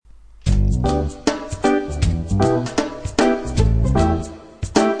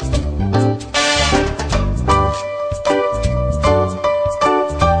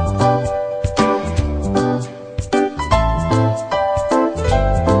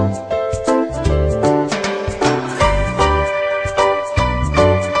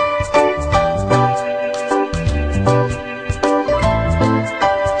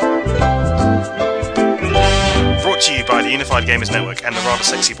Worldwide Gamers Network and the rather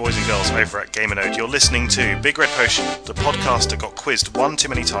sexy boys and girls over at GamerNode. You're listening to Big Red Potion, the podcast that got quizzed one too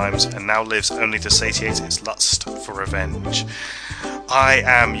many times and now lives only to satiate its lust for revenge. I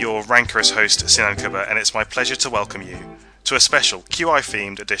am your rancorous host, Sinan Kubba, and it's my pleasure to welcome you to a special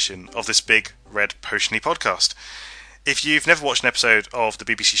QI-themed edition of this Big Red Potion-y podcast. If you've never watched an episode of the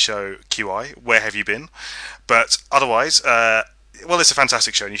BBC show QI, where have you been? But otherwise, well, it's a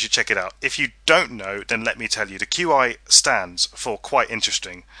fantastic show and you should check it out. If you don't know, then let me tell you. The QI stands for quite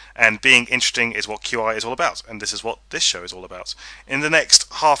interesting, and being interesting is what QI is all about, and this is what this show is all about. In the next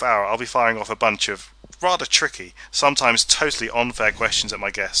half hour, I'll be firing off a bunch of rather tricky, sometimes totally unfair questions at my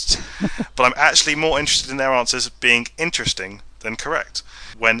guests, but I'm actually more interested in their answers being interesting than correct.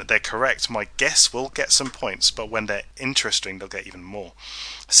 When they're correct, my guests will get some points, but when they're interesting, they'll get even more.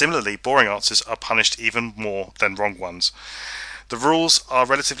 Similarly, boring answers are punished even more than wrong ones. The rules are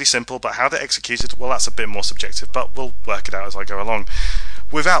relatively simple, but how they're executed, well, that's a bit more subjective, but we'll work it out as I go along.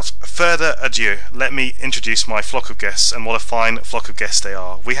 Without further ado, let me introduce my flock of guests, and what a fine flock of guests they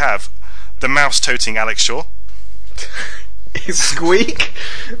are. We have the mouse-toting Alex Shaw. Squeak?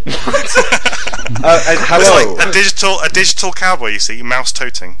 Hello. Like a digital cowboy, you see,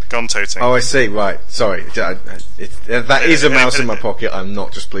 mouse-toting, gun-toting. Oh, I see, right. Sorry. That is a mouse in my pocket. I'm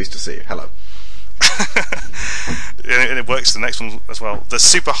not just pleased to see you. Hello. And it works the next one as well. The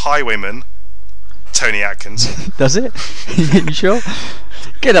super highwayman, Tony Atkins. Does it? You sure?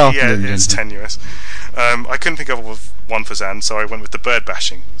 Good afternoon. Yeah, it's tenuous. I couldn't think of one for Zan, so I went with the bird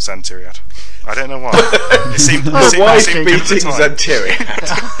bashing Xantiriad. I don't know why. It seemed beating Xantiriad.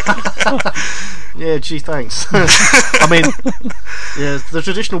 Yeah, gee, thanks. I mean, yeah, the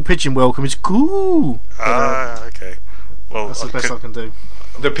traditional pigeon welcome is cool. Okay. Well, that's the best I can do.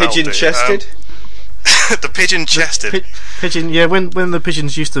 The pigeon-chested? The pigeon-chested. Pigeon, yeah. When the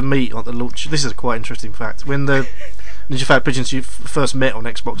pigeons used to meet on the launch, this is a quite interesting fact. When the Ninja Fat pigeons first met on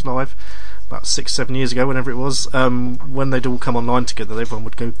Xbox Live about 6-7 years ago, whenever it was, when they'd all come online together, everyone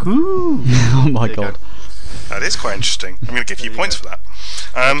would go "Coo!" Oh my god, that is quite interesting. I'm going to give you points for that.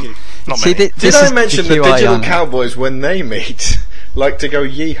 Not see, many. Did I mention the Digital Cowboys when they meet like to go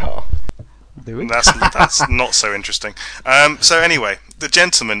yeehaw? That's not so interesting. So anyway, the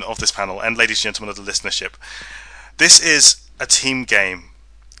gentlemen of this panel and ladies and gentlemen of the listenership, this is a team game,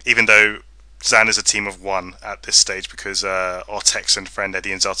 even though Zan is a team of one at this stage because our Texan friend Eddie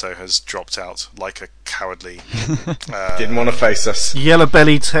Inzotto has dropped out like a cowardly... Didn't want to face us.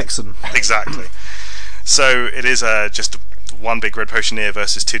 Yellow-bellied Texan. Exactly. So it is just one big red potioneer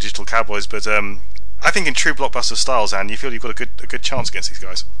versus two digital cowboys, but I think in true blockbuster style, Zan, you feel you've got a good chance against these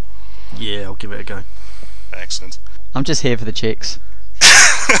guys. Yeah, I'll give it a go. Excellent. I'm just here for the chicks.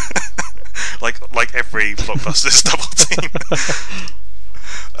 like every blockbuster's double team.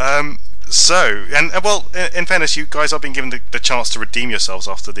 In fairness, you guys are being given the chance to redeem yourselves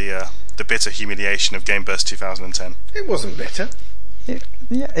after the bitter humiliation of Game Burst 2010. It wasn't bitter.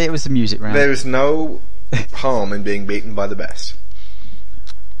 It was the music round. There is no harm in being beaten by the best.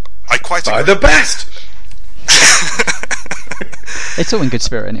 I quite agree. By the best. It's all in good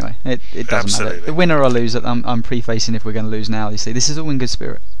spirit anyway. It doesn't Absolutely. matter. The winner or loser, I'm prefacing if we're going to lose now. You see, this is all in good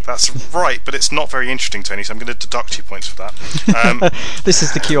spirit. That's right, but it's not very interesting, Tony, so I'm going to deduct 2 points for that. This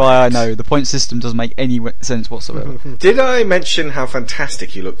is the QI I know. The point system doesn't make any sense whatsoever. Did I mention how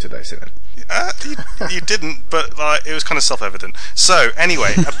fantastic you look today, Sinan? You didn't, but it was kind of self-evident. So,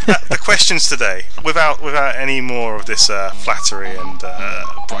 anyway, the questions today, without any more of this flattery and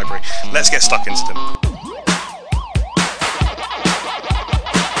bribery, let's get stuck into them.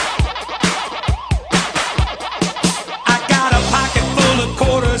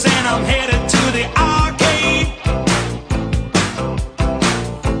 And I'm headed to the arcade.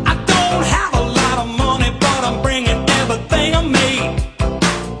 I don't have a lot of money, but I'm bringing everything I made.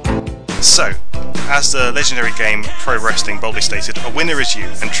 So, as the legendary game Pro Wrestling boldly stated, a winner is you,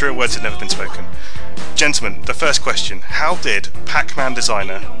 and truer words have never been spoken. Gentlemen, the first question: how did Pac-Man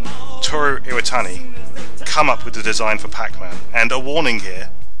designer Toru Iwatani come up with the design for Pac-Man? And a warning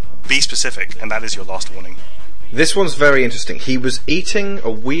here: be specific, and that is your last warning. This one's very interesting. He was eating a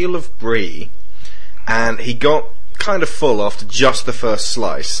wheel of brie, and he got kind of full after just the first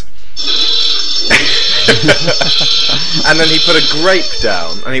slice. And then he put a grape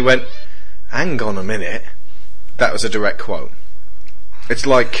down, and he went, "Hang on a minute." That was a direct quote. It's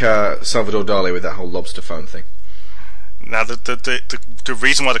like Salvador Dali with that whole lobster phone thing. Now, the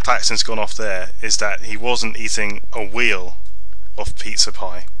reason why the klaxon's gone off there is that he wasn't eating a wheel of pizza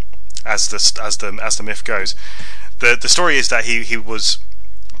pie. As the myth goes, the story is that he was,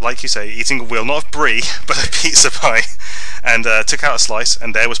 like you say, eating a wheel, not of brie, but a pizza pie, and took out a slice,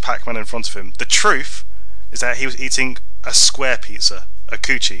 and there was Pac-Man in front of him. The truth is that he was eating a square pizza, a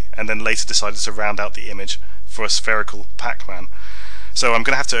coochie, and then later decided to round out the image for a spherical Pac-Man. So I'm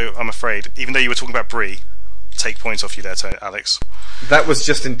going to have to, I'm afraid, even though you were talking about Brie, take points off you there, Alex. That was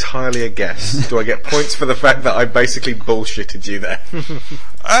just entirely a guess. Do I get points for the fact that I basically bullshitted you there?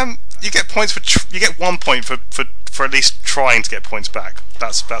 You get points you get 1 point for at least trying to get points back.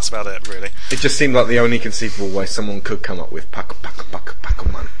 That's about it, really. It just seemed like the only conceivable way someone could come up with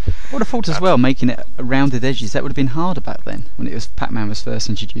Pac-Man. I would have thought as well, making it rounded edges, that would have been harder back then, when it was Pac-Man was first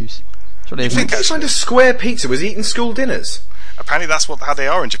introduced. You think you find a square pizza was eating school dinners? Apparently that's how they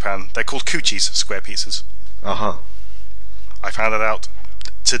are in Japan. They're called coochies, square pizzas. Uh-huh. I found that out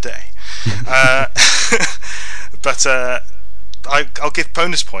today. But I'll give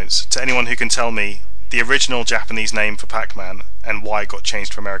bonus points to anyone who can tell me the original Japanese name for Pac-Man and why it got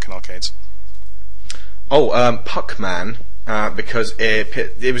changed for American arcades. Puck-Man, because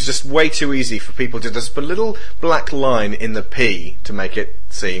it was just way too easy for people to just put a little black line in the P to make it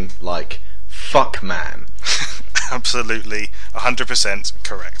seem like fuck-man. Absolutely, 100%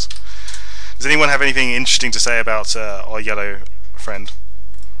 correct. Does anyone have anything interesting to say about our yellow friend?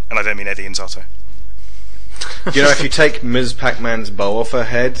 And I don't mean Eddie and Zato. You know, if you take Ms. Pac-Man's bow off her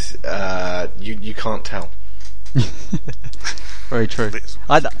head, you can't tell. Very true.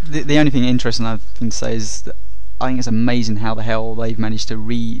 The only thing interesting I can say is that I think it's amazing how the hell they've managed to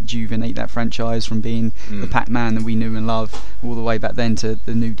rejuvenate that franchise from being the Pac-Man that we knew and loved all the way back then to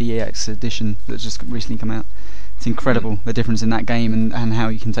the new DX edition that's just recently come out. It's incredible the difference in that game and how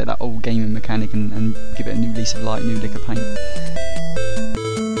you can take that old gaming mechanic and give it a new lease of light, new lick of paint.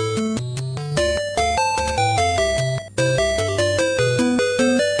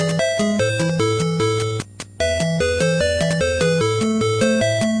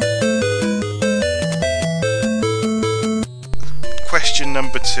 Question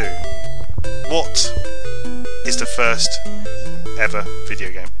number 2. What is the first ever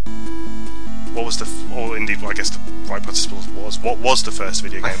video game? What was or indeed, I guess the right participant was, what was the first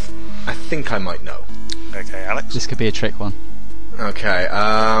video game? I think I might know. Okay, Alex? This could be a trick one. Okay,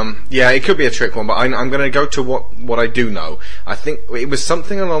 yeah, it could be a trick one, but I'm going to go to what I do know. I think it was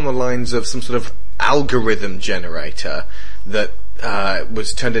something along the lines of some sort of algorithm generator that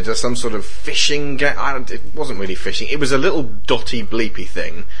was turned into some sort of fishing game. It wasn't really fishing. It was a little dotty bleepy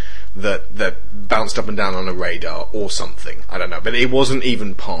thing that bounced up and down on a radar or something. I don't know, but it wasn't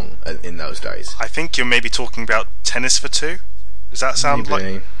even Pong in those days. I think you're maybe talking about Tennis for Two. Does that sound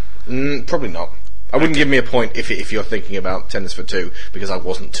like? Probably not. I wouldn't give me a point if you're thinking about Tennis for Two, because I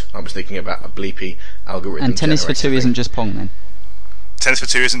wasn't. I was thinking about a bleepy algorithm. And Tennis for Two isn't just Pong then? Tennis for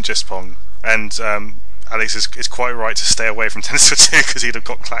Two isn't just Pong, and Alex is quite right to stay away from Tennis for Two because he'd have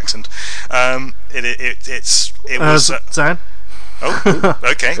got klaxoned. It was Dan? Oh,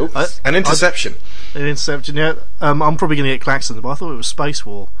 okay. An interception. An interception, yeah. I'm probably going to get klaxoned, but I thought it was Space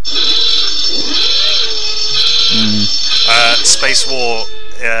War. Space War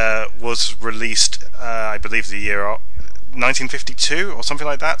was released, I believe, the year 1952 or something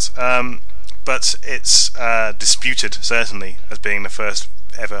like that. But it's disputed, certainly, as being the first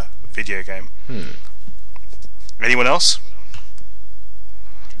ever video game. Anyone else?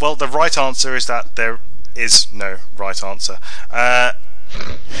 Well, the right answer is that there is no right answer.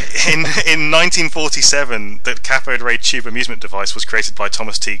 In 1947, the cathode ray tube amusement device was created by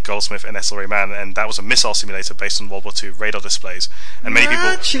Thomas T. Goldsmith and Ethel Ray Mann, and that was a missile simulator based on World War II radar displays. And many people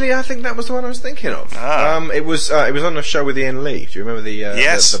actually, I think that was the one I was thinking of. It was on a show with Ian Lee. Do you remember the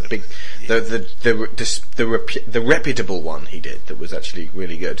yes, the big the reputable one he did that was actually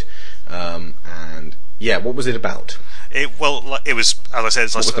really good? And yeah, what was it about? It was, as I said,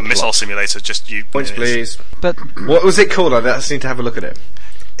 it's like a missile simulator. Just you. Points, please. But what was it called? I just need to have a look at it.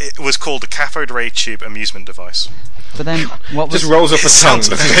 It was called the cathode ray tube amusement device. But then, what was... Just rolls off a tongue.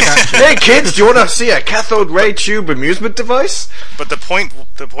 Hey kids, do you want to see a cathode ray tube amusement device? But the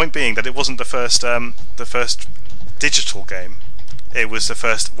point being that it wasn't the first digital game. It was the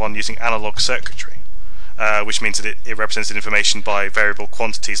first one using analog circuitry, which means that it represented information by variable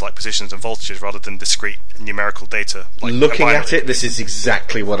quantities like positions and voltages rather than discrete numerical data. Like looking at it, this is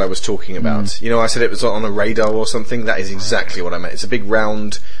exactly what I was talking about. You know, I said it was on a radar or something. That is exactly what I meant. It's a big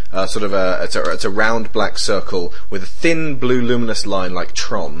round, it's a round black circle with a thin blue luminous line like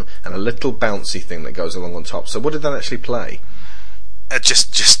Tron and a little bouncy thing that goes along on top. So what did that actually play?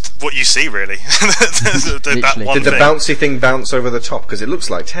 Just what you see, really. That Literally. one Did the thing. bouncy thing bounce over the top? Because it looks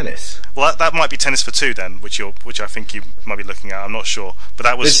like tennis. Well, that might be tennis for two then, which I think you might be looking at. I'm not sure, but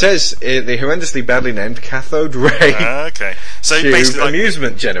that was. It says the horrendously badly named cathode ray Okay, so tube basically, like,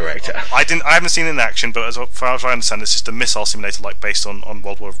 amusement generator. I haven't seen it in action, but as far as I understand, it's just a missile simulator, like based on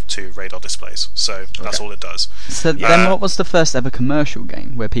World War II radar displays. So that's all it does. So then, what was the first ever commercial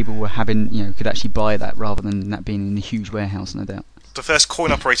game where people were having, could actually buy that rather than that being in a huge warehouse, no doubt? The first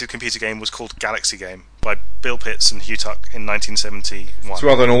coin-operated computer game was called Galaxy Game by Bill Pitts and Hugh Tuck in 1971. It's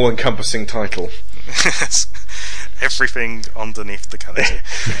rather an all-encompassing title. Everything underneath the galaxy.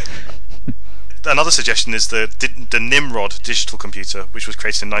 Another suggestion is the Nimrod digital computer, which was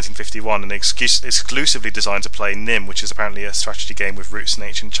created in 1951 and exclusively designed to play Nim, which is apparently a strategy game with roots in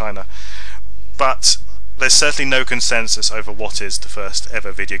ancient China. But there's certainly no consensus over what is the first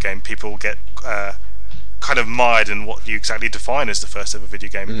ever video game. People get kind of mired in what you exactly define as the first ever video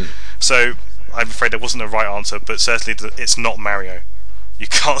game. So I'm afraid there wasn't a right answer, but certainly it's not Mario. You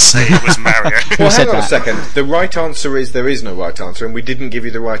can't say it was Mario. Well, hang on a that? second. The right answer is there is no right answer, and we didn't give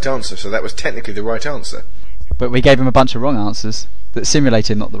you the right answer, so that was technically the right answer. But we gave him a bunch of wrong answers that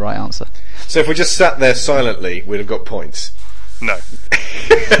simulated not the right answer. So if we just sat there silently, we'd have got points. No.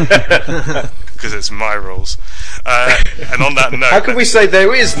 Because it's my rules. And on that note... How can we say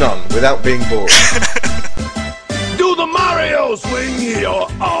there is none without being boring? Do the Mario, swing your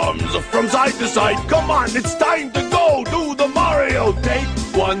arms from side to side. Come on, it's time to go. Do the Mario, take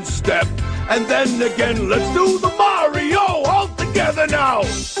one step, and then again, let's do the Mario all together now.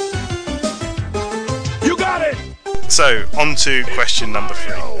 You got it. So, on to question number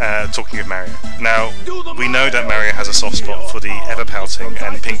 3, talking of Mario. Now, we know that Mario has a soft spot for the ever-pouting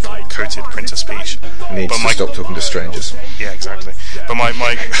and pink-coated Princess Peach. Needs to stop talking to strangers. Yeah, exactly. But my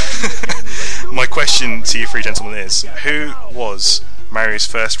my question to you three gentlemen is, who was Mario's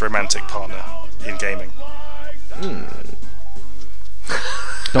first romantic partner in gaming?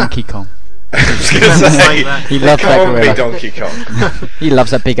 Donkey Kong. Say, He loves that can't be gorilla. Donkey Kong. He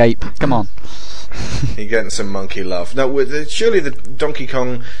loves that big ape. Come on. You're getting some monkey love. No, surely the Donkey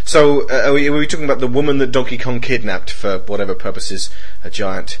Kong... So, are we talking about the woman that Donkey Kong kidnapped for whatever purposes a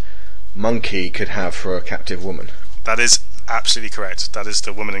giant monkey could have for a captive woman? That is absolutely correct. That is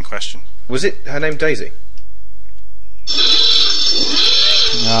the woman in question. Was it her name Daisy?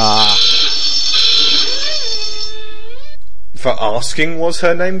 Ah. For asking, was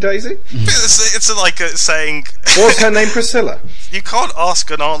her name Daisy? It's like saying... Was her name Priscilla? You can't ask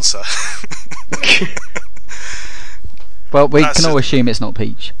an answer. Well, we That's can all a- assume it's not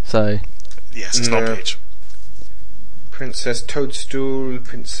Peach, so... Yes, it's not No. Peach. Princess Toadstool,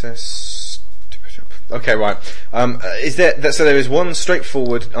 Princess... Okay, right. Is there... So there is one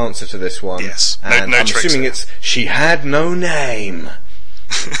straightforward answer to this one. Yes. No- And no I'm tricks assuming there. it's... She had no name.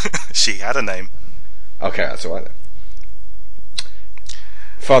 She had a name. Okay, that's alright then.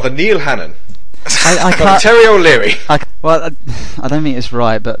 Father Neil Hannon. I Father can't... Terry O'Leary. I don't think it's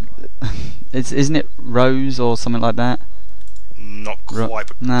right, but... Isn't it Rose or something like that? Not quite,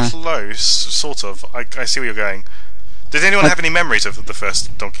 but Nah. close, sort of. I see where you're going. Did anyone have any memories of the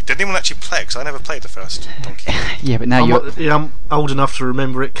first Donkey? Did anyone actually play? Because I never played the first Donkey. Yeah, but now you're... I'm old enough to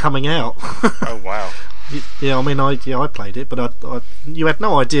remember it coming out. Oh wow! Yeah, I mean, I played it, but you had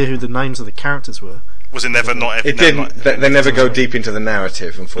no idea who the names of the characters were. Was it never not? It never, didn't... They never go deep into the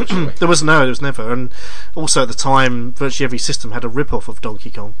narrative, unfortunately. There was never, and also at the time, virtually every system had a rip-off of Donkey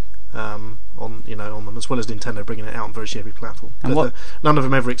Kong on them, as well as Nintendo bringing it out on virtually every platform. And But none of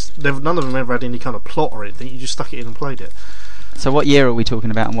them ever had any kind of plot or anything. You just stuck it in and played it. So what year are we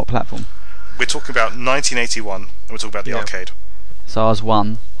talking about and what platform? We're talking about 1981, and we're talking about the Yeah. arcade. So I was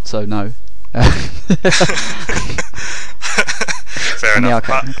 1, so no. Fair In the enough.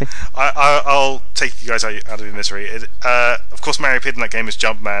 arcade, okay. I'll take you guys out of your misery. Of course, Mario appeared in that game as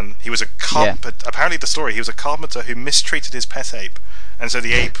Jumpman. He was a carpenter. Apparently, the story, he was a carpenter who mistreated his pet ape, and so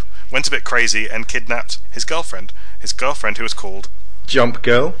the ape went a bit crazy and kidnapped his girlfriend. His girlfriend, who was called, Jump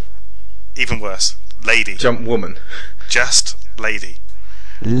Girl. even worse, Lady. Jump Woman. Just Lady.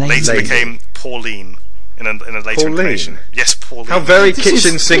 Lady. Later Lady. became Pauline in a later Pauline? incarnation. Yes, Pauline. How very This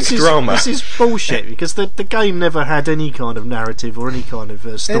kitchen is- sink this is- drama. This is bullshit because the game never had any kind of narrative or any kind of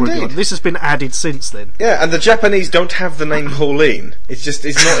storyline. Indeed. This has been added since then. Yeah, and the Japanese don't have the name Pauline. It's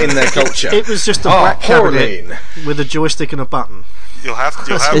not in their culture. It was just a Ah, black cabinet Pauline. with a joystick and a button. You'll have. It's,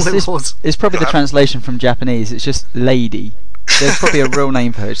 Well, it was. it's probably the translation from Japanese. It's just Lady. There's probably a real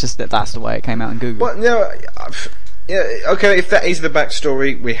name for it. It's just that's the way it came out in Google. Well, no, yeah, okay. If that is the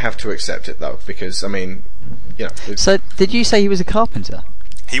backstory, we have to accept it though, because I mean, So, did you say he was a carpenter?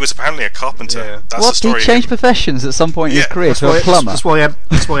 He was apparently a carpenter. Yeah. That's the What? story. He changed professions at some point in his Yeah. career to a plumber. That's why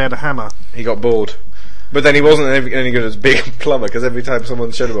he had a hammer. He got bored. But then he wasn't any good as being a plumber, because every time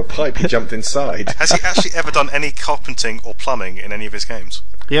someone showed him a pipe, he jumped inside. Has he actually ever done any carpenting or plumbing in any of his games?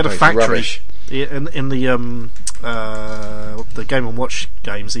 He had a Oh, he's factory. rubbish. In the Game & Watch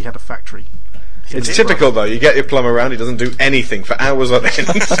games, he had a factory. It's typical, though. You get your plumber around, he doesn't do anything for hours on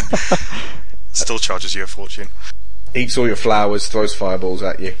end. Still charges you a fortune. Eats all your flowers, throws fireballs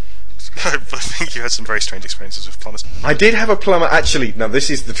at you. I think you had some very strange experiences with plumbers. I did have a plumber, actually, no, this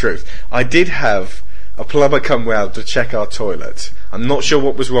is the truth. I did have a plumber come round to check our toilet. I'm not sure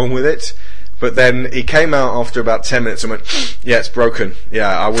what was wrong with it, but then he came out after about 10 minutes and went, yeah, it's broken.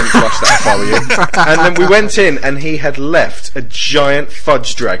 Yeah, I wouldn't flush that if I were you. And then we went in and he had left a giant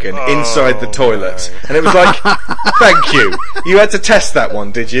fudge dragon inside the toilet. no. And it was like, thank you. You had to test that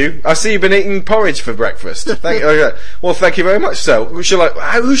one, did you? I see you've been eating porridge for breakfast. Well, thank you very much, sir. Who shall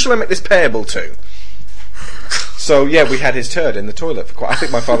I make this payable to? So, yeah, we had his turd in the toilet for quite... I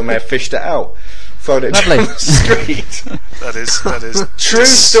think my father may have fished it out. Thrown it Lovely. down the street. That is True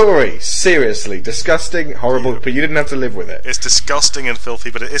story. Seriously. Disgusting, horrible, but you didn't have to live with it. It's disgusting and filthy,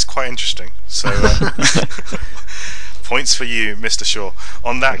 but it is quite interesting. So, points for you, Mr. Shaw.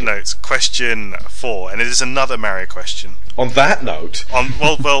 On that note, question 4, and it is another Mario question. On that note... On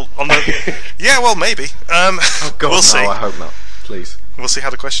the yeah, well, maybe. Oh, God, we'll see. No, I hope not. Please. We'll see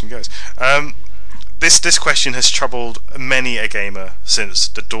how the question goes. This question has troubled many a gamer since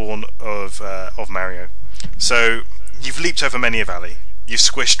the dawn of Mario. So you've leaped over many a valley, you've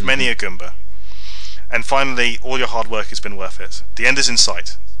squished many a Goomba, and finally all your hard work has been worth it. The end is in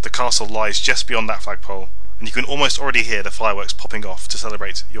sight. The castle lies just beyond that flagpole, and you can almost already hear the fireworks popping off to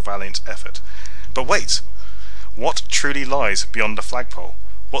celebrate your valiant effort. But wait, what truly lies beyond the flagpole?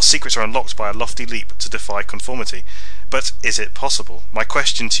 What secrets are unlocked by a lofty leap to defy conformity? But is it possible? My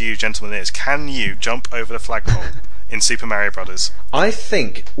question to you, gentlemen, is: can you jump over the flagpole in Super Mario Brothers? I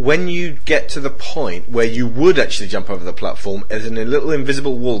think when you get to the point where you would actually jump over the platform, as in a little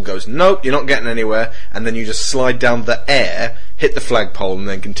invisible wall goes, nope, you're not getting anywhere, and then you just slide down the air, hit the flagpole, and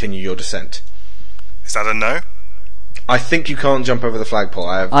then continue your descent. Is that a no? I think you can't jump over the flagpole.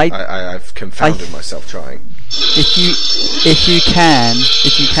 I've confounded myself trying. If you can,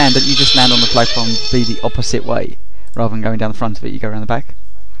 don't you just land on the flagpole and be the opposite way rather than going down the front of it? You go around the back.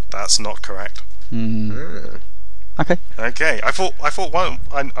 That's not correct. Okay. Okay, I thought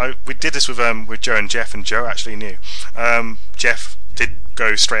we did this with Joe and Jeff, and Joe actually knew. Jeff did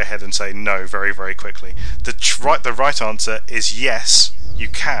go straight ahead and say no very, very quickly. The right answer is yes, you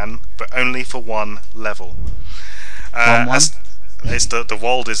can, but only for one level. It's the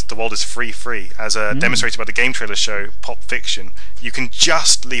world is free as demonstrated by the game trailer show Pop Fiction. You can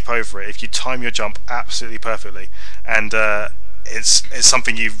just leap over it if you time your jump absolutely perfectly, and it's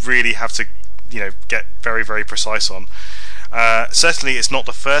something you really have to get very, very precise on. Certainly, it's not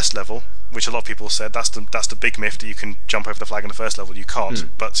the first level, which a lot of people said. That's the big myth, that you can jump over the flag in the first level. You can't,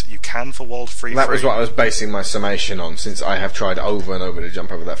 but you can for World Free. That was what I was basing my summation on, since I have tried over and over to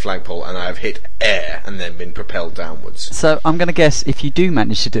jump over that flagpole, and I have hit air and then been propelled downwards. So I'm going to guess if you do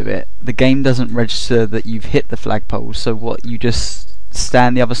manage to do it, the game doesn't register that you've hit the flagpole. So what, you just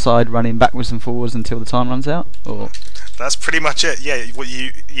stand the other side running backwards and forwards until the time runs out? Or that's pretty much it. Yeah, what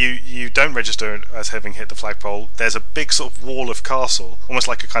you don't register as having hit the flagpole. There's a big sort of wall of castle, almost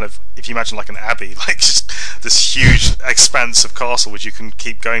like a kind of, if you imagine like an abbey, like just this huge expanse of castle which you can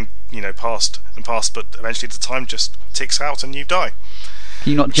keep going, past and past, but eventually the time just ticks out and you die.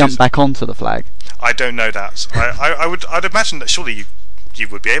 Can you not jump back onto the flag? I don't know that. I'd imagine that surely you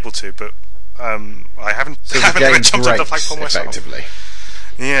would be able to, but I haven't ever jumped over the flagpole myself. Effectively.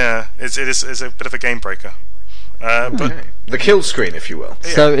 Yeah, it's a bit of a game breaker. But the kill screen, if you will. Yeah,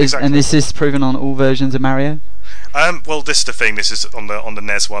 So exactly. and is this proven on all versions of Mario? Well, this is the thing. This is on the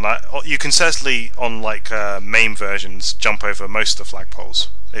NES one. You can certainly on MAME versions jump over most of the flagpoles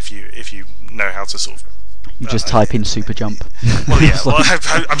if you know how to sort of. You just type in super jump. Well, yeah. Well,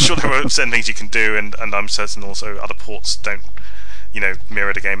 I'm sure there are certain things you can do, and I'm certain also other ports don't,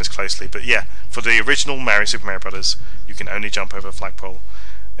 mirror the game as closely. But yeah, for the original Super Mario Brothers, you can only jump over a flagpole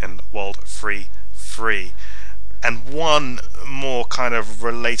in World Free. And one more kind of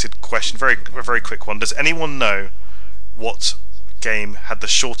related question, a very quick one. Does anyone know what game had the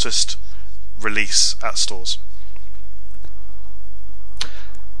shortest release at stores?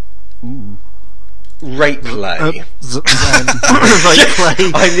 Ooh. Rate play. Rate play.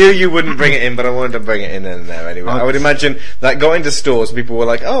 I knew you wouldn't bring it in, but I wanted to bring it in there anyway. I would imagine that got into stores, people were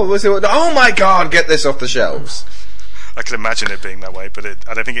like, "Oh, oh my God, get this off the shelves." I can imagine it being that way, but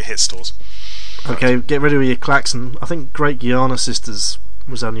I don't think it hit stores. Okay, get ready with your klaxon. I think Great Guiana Sisters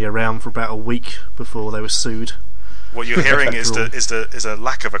was only around for about a week before they were sued. What you're hearing is a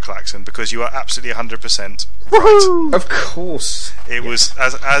lack of a klaxon, because you are absolutely 100% right. Of course. It was,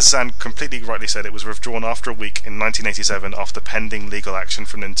 as Zan completely rightly said, it was withdrawn after a week in 1987 after pending legal action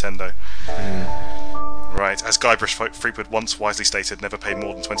from Nintendo. Right, as Guybrush Threepwood once wisely stated, never pay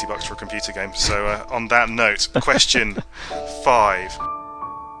more than $20 for a computer game. So on that note, question 5.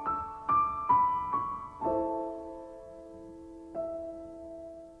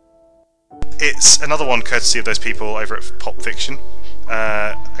 It's another one courtesy of those people over at Pop Fiction,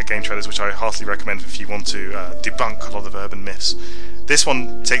 at Game Traders, which I heartily recommend if you want to debunk a lot of urban myths. This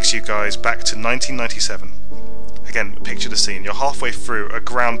one takes you guys back to 1997. Again, picture the scene. You're halfway through a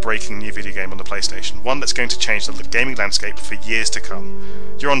groundbreaking new video game on the PlayStation, one that's going to change the gaming landscape for years to come.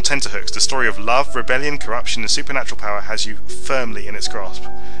 You're on tenterhooks. The story of love, rebellion, corruption, and supernatural power has you firmly in its grasp.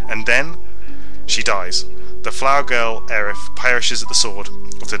 And then, she dies. The flower girl, Aerith, perishes at the sword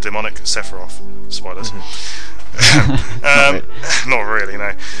of the demonic Sephiroth. Spoilers. Not really,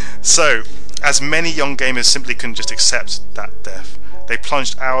 no. So, as many young gamers simply couldn't just accept that death, they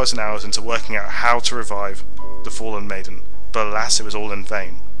plunged hours and hours into working out how to revive the fallen maiden. But alas, it was all in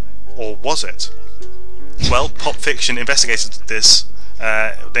vain. Or was it? Well, Pop Fiction investigated this.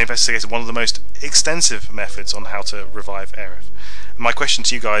 They investigated one of the most extensive methods on how to revive Aerith. My question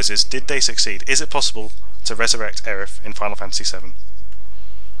to you guys is, did they succeed? Is it possible to resurrect Aerith in Final Fantasy VII?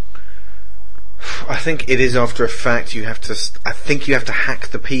 I think it is after a fact. I think you have to hack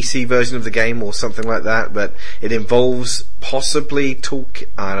the PC version of the game or something like that, but it involves possibly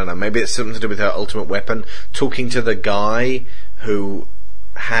I don't know, maybe it's something to do with her ultimate weapon, talking to the guy who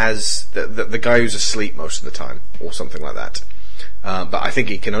has the guy who's asleep most of the time, or something like that. But I think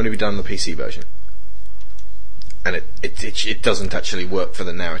it can only be done on the PC version. And it doesn't actually work for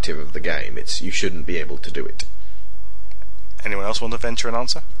the narrative of the game. You shouldn't be able to do it. Anyone else want to venture an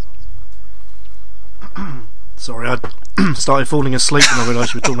answer? Sorry, I started falling asleep and I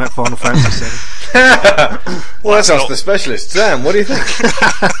realised you were talking about Final Fantasy VII. Well, let's ask the specialist. Sam, what do you think?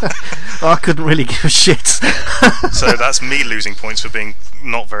 I couldn't really give a shit. So that's me losing points for being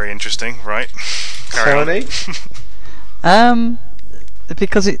not very interesting, right? Carry on.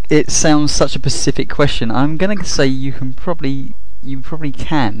 Because it sounds such a specific question, I'm going to say you probably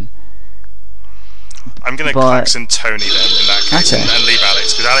can. I'm going to klaxon Tony then in that case, okay. and leave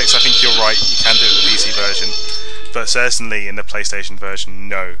Alex, because Alex, I think you're right, you can do it with the PC version, but certainly in the PlayStation version,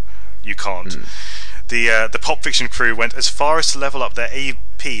 no, you can't. The Pop Fiction crew went as far as to level up their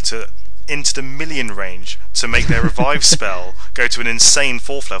AP into the million range to make their revive spell go to an insane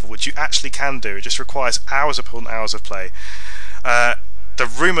 4th level, which you actually can do. It just requires hours upon hours of play. The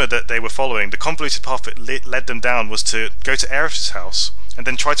rumour that they were following, the convoluted path that led them down, was to go to Aerith's house and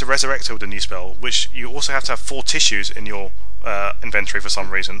then try to resurrect her with a new spell, which you also have to have 4 tissues in your inventory for some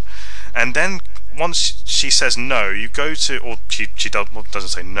reason. And then once she says no, you go to, or she doesn't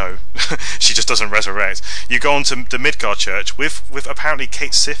say no, she just doesn't resurrect. You go on to the Midgard Church with apparently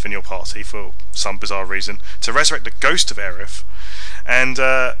Kate Sif in your party for some bizarre reason to resurrect the ghost of Aerith. And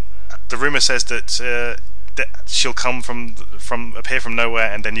the rumour says that she'll come appear from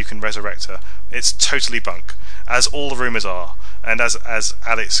nowhere, and then you can resurrect her. It's totally bunk, as all the rumours are. And as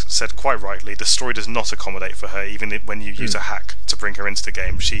Alex said quite rightly, the story does not accommodate for her, even when you use a hack to bring her into the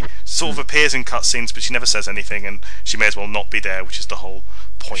game. She sort of appears in cutscenes, but she never says anything, and she may as well not be there, which is the whole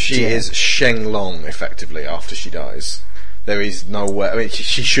point. She is Shenlong, effectively, after she dies. There is no way. I mean,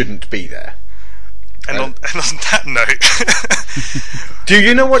 she shouldn't be there. And on that note, do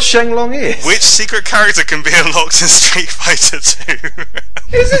you know what Shenlong is? Which secret character can be unlocked in Street Fighter 2?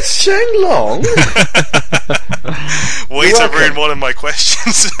 Is it Shenlong? Way to ruin one of my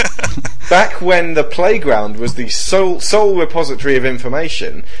questions. Back when the playground was the sole repository of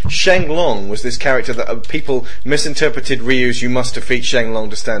information, Shenlong was this character that people misinterpreted Ryu's "you must defeat Shenlong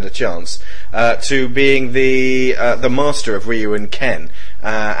to stand a chance" to being the master of Ryu and Ken.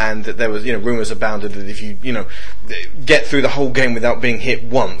 And there was, rumours abounded that if you get through the whole game without being hit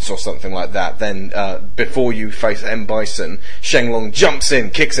once or something like that, then before you face M. Bison, Shenlong jumps in,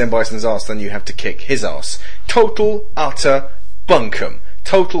 kicks M. Bison's ass, then you have to kick his ass. Total, utter bunkum.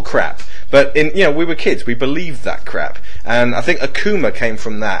 Total crap. But we were kids, we believed that crap. And I think Akuma came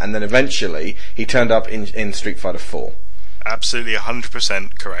from that, and then eventually he turned up in Street Fighter 4. Absolutely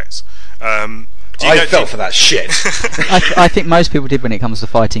 100% correct. I fell for that shit. I think most people did when it comes to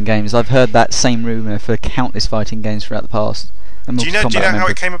fighting games. I've heard that same rumour for countless fighting games throughout the past. Do you know how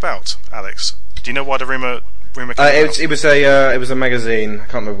it came about, Alex? Do you know why the rumour came about? It was a magazine. I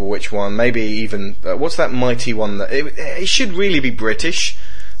can't remember which one. Maybe even what's that mighty one that it should really be British,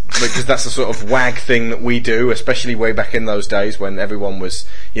 because that's the sort of wag thing that we do, especially way back in those days when everyone was,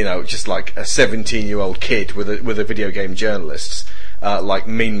 just like a 17-year-old kid with a video game journalist, like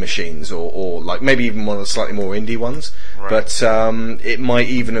Mean Machines or like maybe even one of the slightly more indie ones. Right. But it might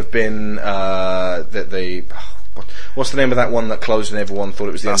even have been what's the name of that one that closed and everyone thought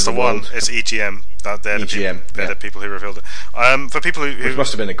it was the That's end of the the one. world? It's EGM. They're the people who revealed it. For people who Which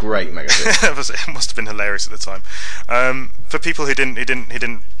must have been a great magazine. it must have been hilarious at the time. For people who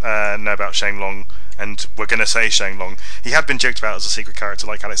didn't know about Shane Long and were going to say Shane Long, he had been joked about as a secret character,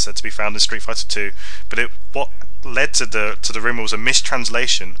 like Alex said, to be found in Street Fighter 2. But what led to the rumor was a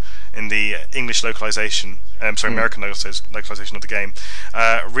mistranslation in the English localization. American localization of the game.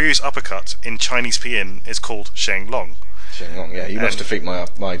 Ryu's uppercut in Chinese Pinyin is called Shane Long. Shane Long, yeah. You must defeat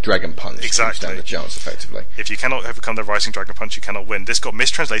my Dragon Punch. Exactly. To stand a chance, effectively. If you cannot overcome the Rising Dragon Punch, you cannot win. This got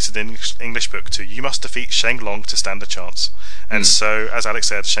mistranslated in English book to "You must defeat Shane Long to stand a chance." And so, as Alex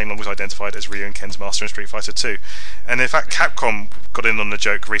said, Shane Long was identified as Ryu and Ken's master in Street Fighter 2. And in fact, Capcom got in on the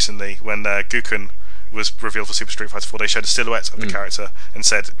joke recently when Gukun was revealed for Super Street Fighter 4. They showed a silhouette of the character and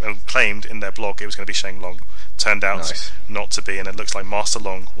claimed in their blog it was going to be Shane Long. Turned out not to be, and it looks like Master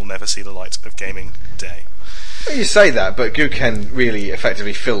Long will never see the light of gaming day. Well, you say that, but Gukun really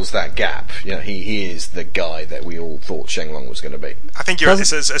effectively fills that gap. He is the guy that we all thought Shane Long was going to be. I think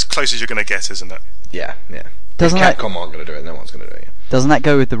it's as close as you're going to get, isn't it? Yeah. Doesn't Capcom aren't going to do it, no one's going to do it. Doesn't that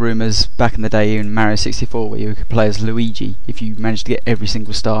go with the rumours back in the day in Mario 64 where you could play as Luigi if you managed to get every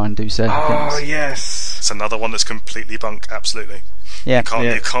single star and do certain things? Oh, yes. It's another one that's completely bunk, absolutely. Yeah.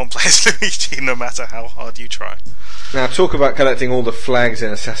 You can't play as Luigi no matter how hard you try. Now, talk about collecting all the flags in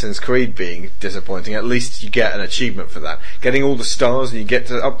Assassin's Creed being disappointing. At least you get an achievement for that. Getting all the stars and you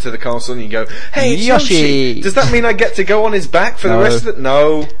get up to the castle and you go, "Hey, it's Yoshi! Does that mean I get to go on his back for the rest of it?"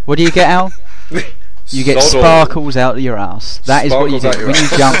 No. What do you get, Al? You get sparkles out of your ass. That is what you do. When you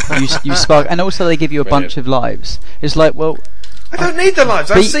jump, you spark. And also they give you a bunch of lives. It's like, well... I don't need the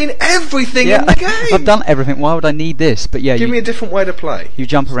lives. I've seen everything in the game. I've done everything. Why would I need this? But yeah, give me a different way to play. You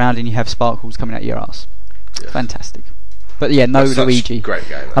jump around and you have sparkles coming out of your ass. Yeah. Fantastic. But yeah, no That's Luigi. Great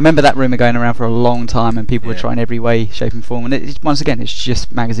game. I remember that rumour going around for a long time, and people were trying every way, shape, and form. And once again, it's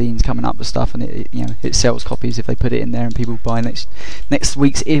just magazines coming up with stuff, and it sells copies if they put it in there, and people buy next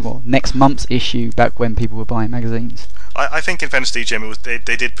month's issue. Back when people were buying magazines. I think in fairness to Jim, they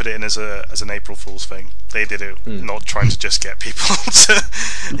did put it in as an April Fool's thing. They did it not trying to just get people to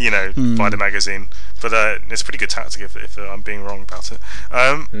buy the magazine, but it's a pretty good tactic if I'm being wrong about it.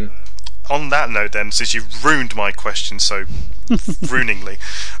 On that note, then, since you've ruined my question so ruiningly,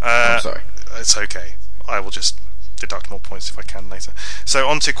 I'm sorry. It's okay. I will just deduct more points if I can later. So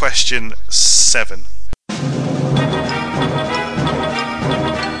on to question 7.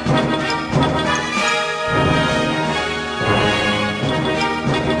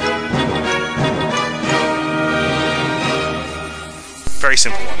 Very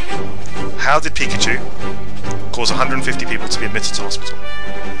simple one. How did Pikachu cause 150 people to be admitted to hospital?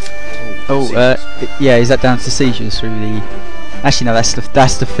 Is that down to seizures through the... Actually, no, that's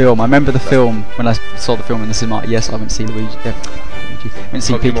the film. I remember the film when I saw the film in the cinema. Yes, I went to see Luigi. Went to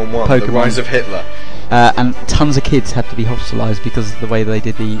see Pokemon 1, Pokemon. The Rise of Hitler. And tons of kids had to be hospitalised because of the way they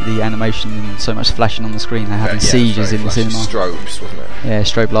did the animation and so much flashing on the screen. They had seizures in the cinema. Strobes, wasn't it? Yeah,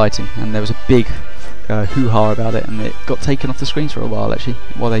 strobe lighting, and there was a big hoo-ha about it, and it got taken off the screens for a while actually.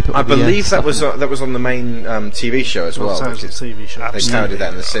 While they put, I believe that was on the main TV show as well. Which is TV show. They parodied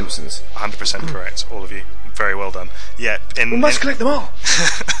that in The Simpsons. 100% correct, all of you. Very well done. Yeah, we must collect them all.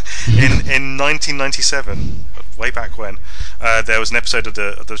 in 1997, way back when, there was an episode of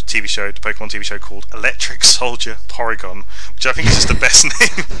the TV show, the Pokemon TV show, called Electric Soldier Porygon, which I think is just the best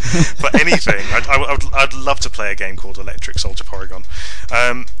name for anything. I'd love to play a game called Electric Soldier Porygon.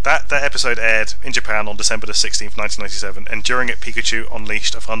 That episode aired in Japan on December the 16th, 1997, and during it, Pikachu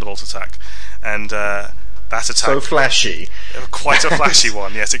unleashed a Thunderbolt attack, and that attack... So flashy. Quite a flashy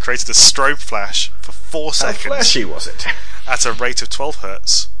one, yes. It created a strobe flash for 4 seconds. How flashy was it? At a rate of 12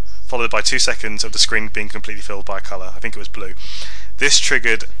 Hz, followed by 2 seconds of the screen being completely filled by colour. I think it was blue. This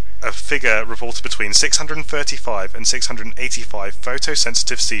triggered a figure reported between 635 and 685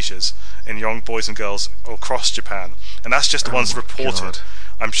 photosensitive seizures in young boys and girls across Japan. And that's just the ones reported. God.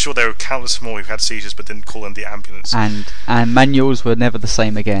 I'm sure there were countless more who had seizures but didn't call in the ambulance. And manuals were never the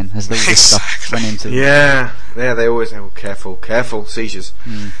same again as all this stuff went into them. Yeah, they always careful seizures.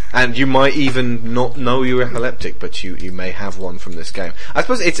 And you might even not know you're epileptic, but you may have one from this game. I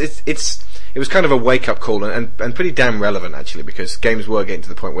suppose it was kind of a wake-up call and pretty damn relevant, actually, because games were getting to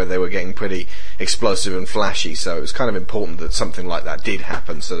the point where they were getting pretty explosive and flashy, so it was kind of important that something like that did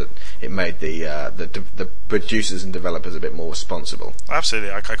happen, so that it made the producers and developers a bit more responsible.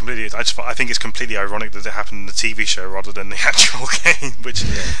 Absolutely, I completely. I think it's completely ironic that it happened in the TV show rather than the actual game, which,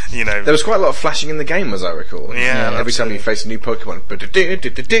 you know... There was quite a lot of flashing in the game, as I recall. Yeah, every time you face a new Pokemon.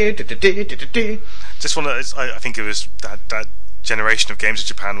 Just want to... I think it was that generation of games in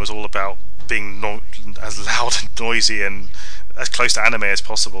Japan was all about being as loud and noisy and as close to anime as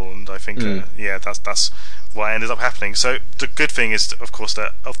possible, and I think that's what ended up happening. So the good thing is, of course,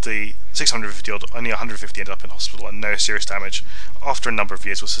 that of the 650 odd, only 150 ended up in hospital and no serious damage after a number of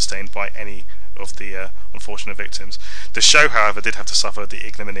years was sustained by any of the unfortunate victims. The show, however, did have to suffer the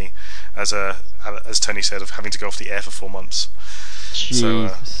ignominy, as Tony said, of having to go off the air for 4 months. Jesus.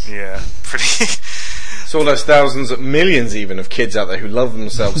 So pretty. It's all those thousands, millions even, of kids out there who love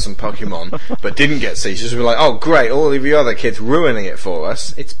themselves some Pokemon but didn't get seizures. We're like, oh great, all of you other kids ruining it for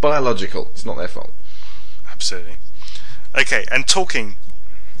us. It's biological. It's not their fault. Absolutely. Okay, and talking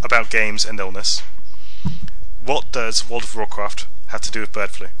about games and illness, what does World of Warcraft have to do with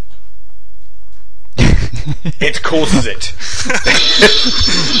bird flu? It causes it.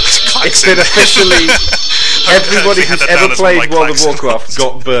 It's been officially... Everybody who's ever played World of Warcraft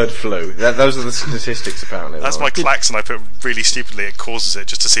got bird flu. Those are the statistics, apparently. That's my klaxon. I put really stupidly, it causes it,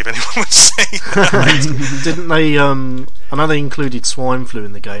 just to see if anyone would say that. Didn't they, I know they included swine flu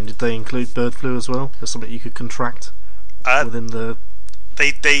in the game. Did they include bird flu as well? There's something you could contract within the...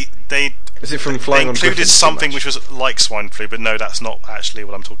 Is it from flying on They included griffins something too much? which was like swine flu, but no, that's not actually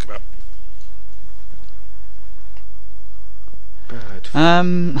what I'm talking about. Bird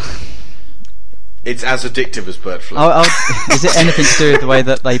flu. It's as addictive as bird flu. Is it anything to do with the way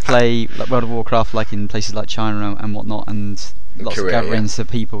that they play like World of Warcraft, like in places like China and whatnot, and lots Korea, of gatherings of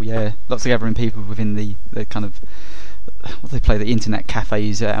people? Yeah, lots of gathering people within the kind of what they play, the internet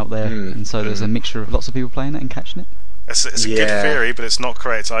cafes out there, and so there's a mixture of lots of people playing it and catching it. It's a good theory, but it's not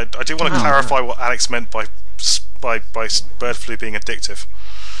correct. I do want to clarify what Alex meant by bird flu being addictive.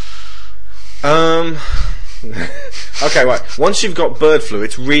 Okay, right. Once you've got bird flu,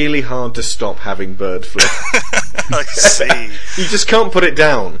 it's really hard to stop having bird flu. I see. You just can't put it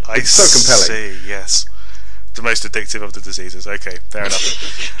down. It's so compelling. I see, yes. The most addictive of the diseases. Okay, fair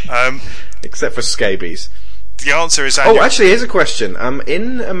enough. Except for scabies. The answer is... actually, here's a question.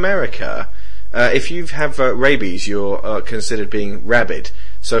 In America, if you have rabies, you're considered being rabid.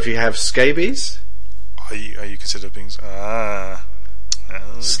 So if you have scabies... Are you considered being...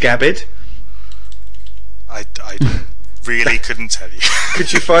 Scabbed? I really couldn't tell you.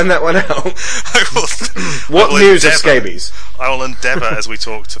 Could you find that one out? What news of scabies? I will endeavour as we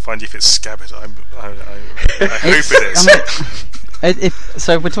talk to find if it's scabbed. I hope it is.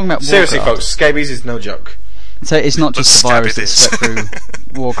 So we're talking about seriously, Warcraft. folks, scabies is no joke. So it's not just the virus that swept through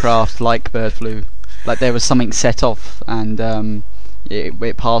Warcraft like bird flu. Like there was something set off and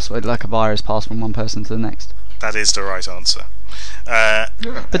it passed, like a virus passed from one person to the next. That is the right answer.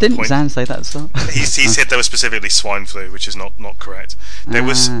 But didn't Zan say that at the start? He said there was specifically swine flu, which is not correct. There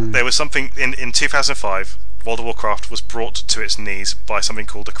was something in 2005. World of Warcraft was brought to its knees by something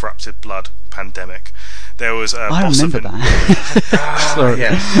called the corrupted blood pandemic. There was a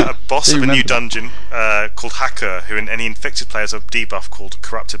boss of a new dungeon called Hacker, who any infected players have debuff called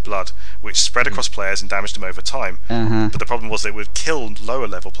corrupted blood, which spread across players and damaged them over time. But the problem was they would kill lower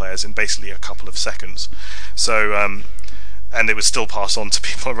level players in basically a couple of seconds. So and it would still pass on to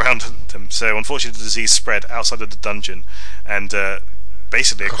people around them. So unfortunately the disease spread outside of the dungeon and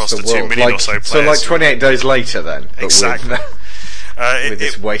basically across the 2 million or so players. So like 28 days later then? Exactly. With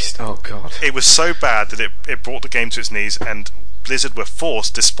this waste, oh god. It was so bad that it brought the game to its knees, and Blizzard were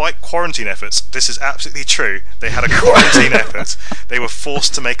forced, despite quarantine efforts, this is absolutely true, they had a quarantine effort, they were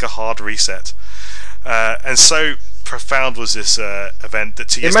forced to make a hard reset. And so profound was this event that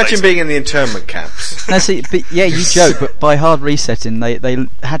 2 years Imagine later, being in the internment camps. No, see, but yeah, you joke, but by hard resetting, they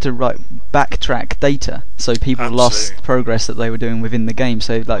had to backtrack data, so people lost progress that they were doing within the game.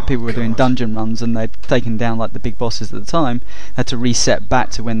 So like people were doing dungeon runs, and they'd taken down like the big bosses at the time, had to reset back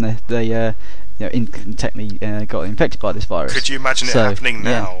to when they technically got infected by this virus. Could you imagine it happening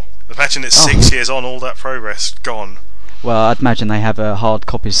now? Imagine it's 6 years on, all that progress gone. Well, I'd imagine they have hard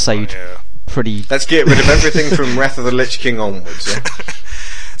copies saved. Pretty. Let's get rid of everything from Wrath of the Lich King onwards. Yeah?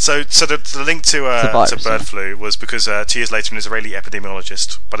 So the link to bird flu was because 2 years later, an Israeli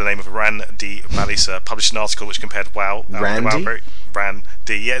epidemiologist by the name of Ran D. Balisa published an article which compared Ran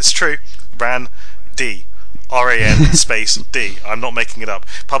D. Yeah, it's true. Ran D. RAN space D. I'm not making it up.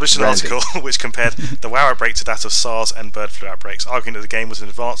 Published an Randy. article which compared the WoW outbreak to that of SARS and bird flu outbreaks, arguing that the game was an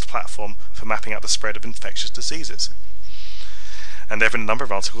advanced platform for mapping out the spread of infectious diseases. And there have been a number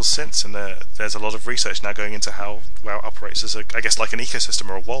of articles since, and there's a lot of research now going into how WoW operates as, I guess, like an ecosystem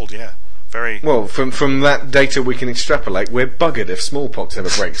or a world, yeah. Very Well, from that data we can extrapolate, we're buggered if smallpox ever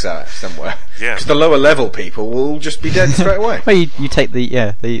breaks out somewhere. Yeah. Because the lower level people will just be dead straight away. Well, you take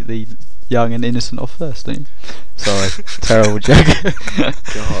the young and innocent off first, don't you? Sorry, terrible joke.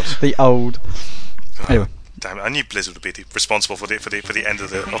 God. The old. Anyway. Damn it! I knew Blizzard would be responsible for the end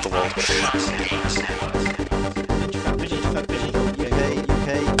of the world.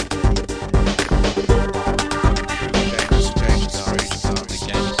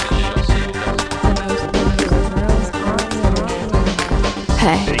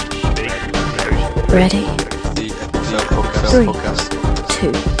 Hey. Ready? 3,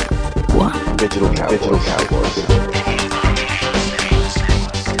 2, 1. Digital Cowboys.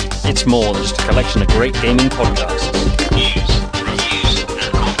 It's more than just a collection of great gaming podcasts.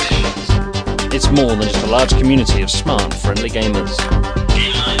 It's more than just a large community of smart and friendly gamers.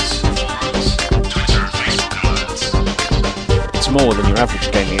 It's more than your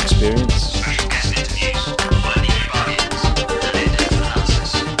average gaming experience.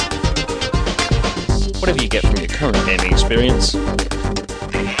 Whatever you get from your current gaming experience,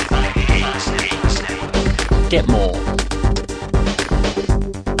 get more.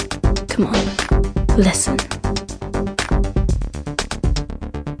 Come on, listen.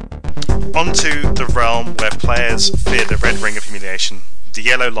 Onto the realm where players fear the red ring of humiliation, the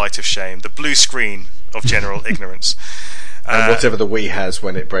yellow light of shame, the blue screen of general ignorance. And whatever the Wii has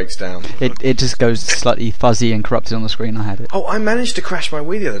when it breaks down. It just goes slightly fuzzy and corrupted on the screen. I had it. Oh, I managed to crash my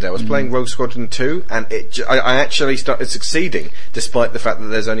Wii the other day. I was playing Rogue Squadron 2, and I actually started succeeding, despite the fact that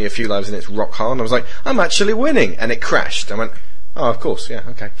there's only a few lives and it's rock hard. And I was like, I'm actually winning, and it crashed. I went, oh, of course, yeah,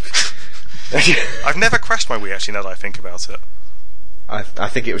 okay. I've never crashed my Wii, actually, now that I think about it. I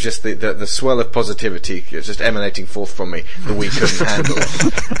think it was just the swell of positivity just emanating forth from me. The Wii couldn't handle it.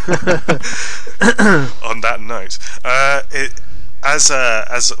 On that note, as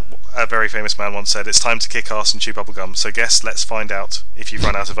a very famous man once said, it's time to kick ass and chew bubblegum. So guess, let's find out if you've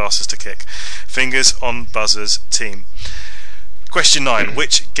run out of asses to kick. Fingers on buzzers, team. Question 9.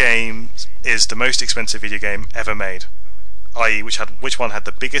 Which game is the most expensive video game ever made? I.e., which one had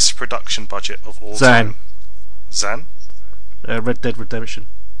the biggest production budget of all time? Zan? Red Dead Redemption.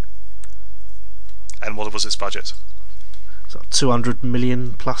 And what was its budget? So 200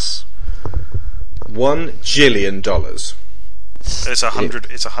 million plus. $1 jillion. It's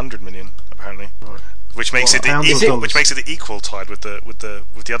 100 million apparently, which makes it the equal tied with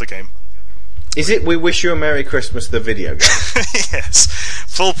the other game. Is it We Wish You a Merry Christmas, the video game? Yes,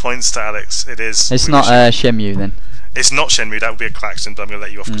 full points to Alex. It is. It's not Shenmue then. It's not Shenmue. That would be a Klaxon, but I'm going to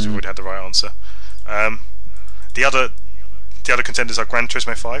let you off because we already had the right answer. The other contenders are Gran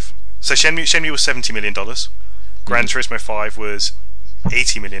Turismo 5. So Shenmue was $70 million. Gran Turismo 5 was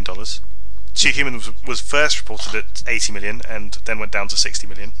 $80 million. Two Human was first reported at $80 million and then went down to $60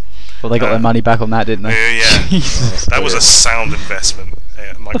 million. Well, they got their money back on that, didn't they? Yeah. That was a sound investment.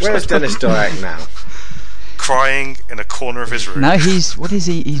 Where's Dennis Dyack now? Crying in a corner of his room. No, he's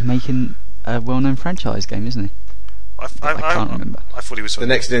making a well-known franchise game, isn't he? I can't remember. I thought he was the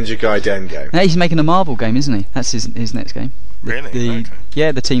next Ninja Gaiden game. No, he's making a Marvel game, isn't he? That's his next game. Really? Okay.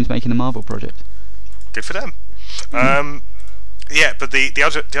 Yeah, the team's making a Marvel project. Good for them. Yeah, but the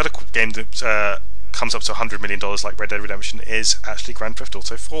other game that comes up to $100 million like Red Dead Redemption is actually Grand Theft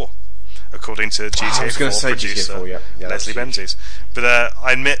Auto 4, according to GTA 4 producer Leslie Benzies. But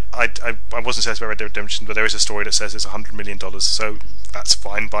I admit I wasn't satisfied with Red Dead Redemption, but there is a story that says it's $100 million, so that's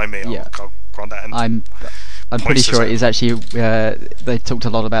fine by me. Yeah. I'll grant that. And I'm pretty sure it is actually. They talked a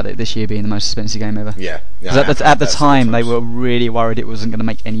lot about it this year being the most expensive game ever. Yeah. Because at the time they were really worried it wasn't going to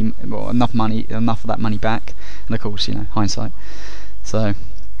make enough of that money back, and of course, hindsight. So I'm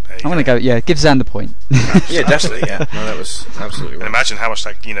going to go. Yeah, give Zan the point. Yeah, definitely. Yeah, no, that was absolutely right. And imagine how much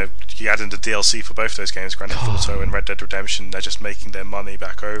you add into DLC for both those games, Grand Theft Auto and Red Dead Redemption. They're just making their money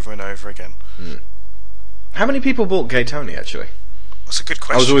back over and over again. How many people bought Gay Tony actually? That's a good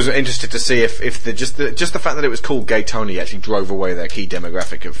question. I was always interested to see if just the fact that it was called Gay Tony actually drove away their key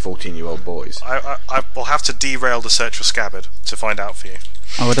demographic of 14-year-old boys. I will have to derail the search for Scabbard to find out for you.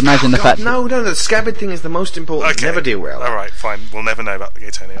 I would imagine the fact. No, the scabbard thing is the most important. Okay. Never derail. All right, fine. We'll never know about the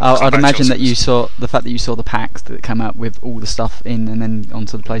Tony. I'd imagine that you saw the fact that you saw the packs that came out with all the stuff in, and then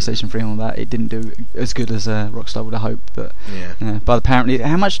onto the PlayStation 3 and all that. It didn't do as good as Rockstar would have hoped, but but apparently,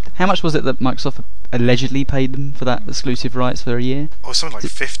 how much was it that Microsoft allegedly paid them for that exclusive rights for a year? Oh, something like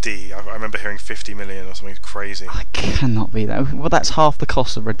 50. I remember hearing 50 million or something crazy. I cannot be that. Well, that's half the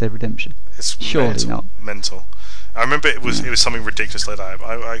cost of Red Dead Redemption. It's surely not mental. I remember it was something ridiculous like that.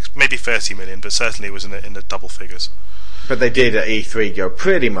 I maybe 30 million, but certainly it was in the double figures. But they did at E3 go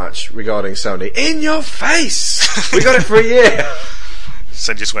pretty much regarding Sony in your face. We got it for a year.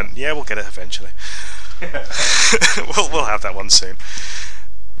 Sony just went, yeah, we'll get it eventually. we'll have that one soon.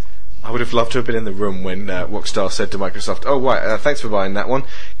 I would have loved to have been in the room when Rockstar said to Microsoft, "Oh, right, thanks for buying that one.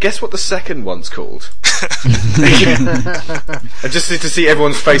 Guess what the second one's called?" And just to see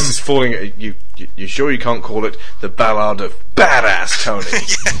everyone's faces falling. You sure you can't call it the Ballad of Badass Tony?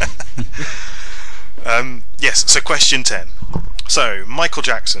 Yes. So question 10. So Michael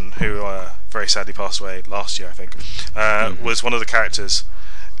Jackson, who very sadly passed away last year, I think, was one of the characters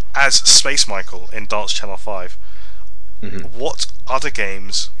as Space Michael in Dance Channel 5. What other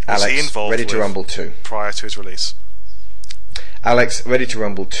games was he involved Ready to with Rumble 2 prior to his release? Alex, Ready to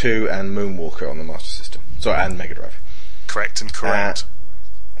Rumble 2 and Moonwalker on the Master System. And Mega Drive. Correct and correct.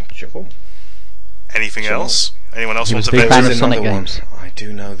 Sure. Anything else? Anyone else He want was to a big fan venture? of Sonic games. I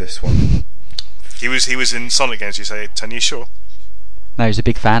do know this one. He was in Sonic games, you say? Are you sure? No, he's a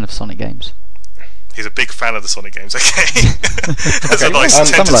big fan of Sonic games. He's a big fan of the Sonic games, okay. That's a nice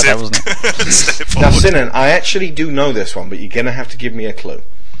something like that, tentative step Now, forward. Sinan, I actually do know this one, but you're going to have to give me a clue.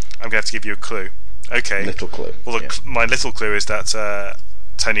 I'm going to have to give you a clue. Okay. Little clue. Well, my little clue is that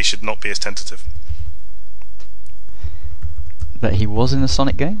Tony should not be as tentative. That he was in a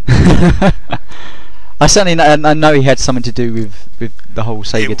Sonic game? I certainly know he had something to do with the whole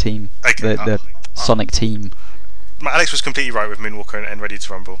Sega team. Okay, The Sonic team. Alex was completely right with Moonwalker and Ready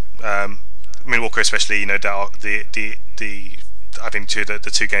to Rumble. Moonwalker, especially, the I think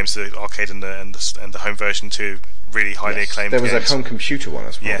the two games, the arcade and the home version, two really highly acclaimed. There was games. a home computer one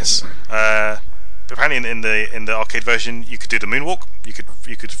as well. Yes. Apparently, in the arcade version, you could do the moonwalk. You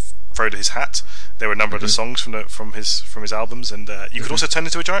could throw his hat. There were a number of the songs from his albums, and you could also turn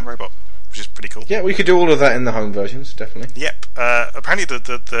into a giant robot, which is pretty cool. Yeah, we could do all of that in the home versions, definitely. Yep. Apparently,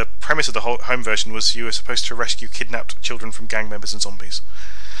 the premise of the whole home version was you were supposed to rescue kidnapped children from gang members and zombies.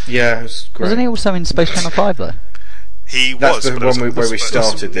 Yeah, it was great. Wasn't he also in Space Channel 5 though? That's the one where we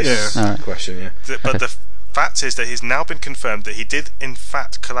started this question, yeah. But the fact is that he's now been confirmed that he did in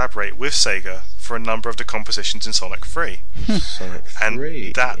fact collaborate with Sega for a number of the compositions in Sonic 3. Sonic 3,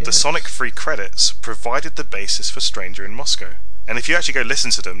 and that the Sonic 3 credits provided the basis for Stranger in Moscow. And if you actually go listen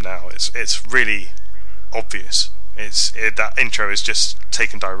to them now, it's really obvious. That intro is just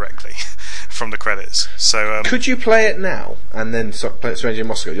taken directly from the credits. So could you play it now and then play Stranger in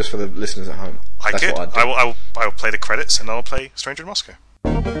Moscow just for the listeners at home? I That's could. What I will play the credits and I'll play Stranger in Moscow.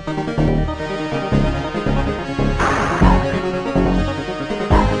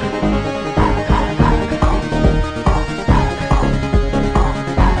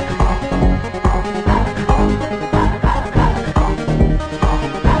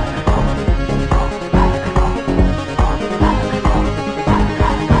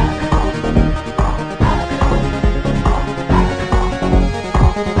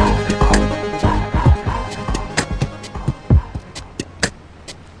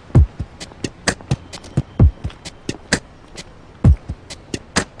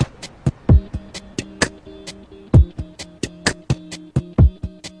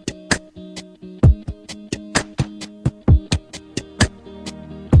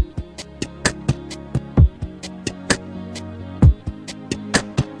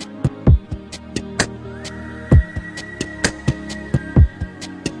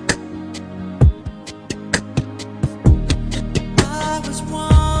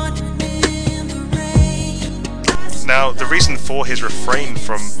 Now, the reason for his refrain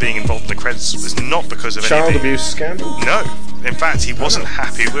from being involved in the credits was not because of child anything. abuse scandal? No. In fact, he wasn't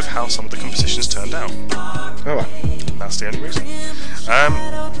happy with how some of the compositions turned out. Oh, well. That's the only reason.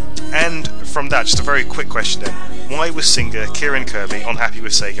 And from that, just a very quick question then. Why was singer Kieran Kirby unhappy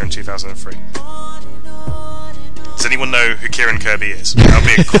with Sega in 2003? Does anyone know who Kieran Kirby is? That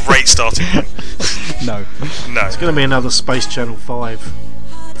would be a great starting point. No. No. It's going to be another Space Channel 5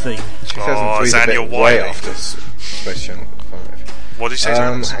 thing. 2003 is a Zan, bit you're way wily. after Space Channel 5. What did you say,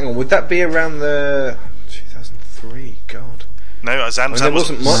 Zan? Hang on, would that be around the 2003? God. No, Zan there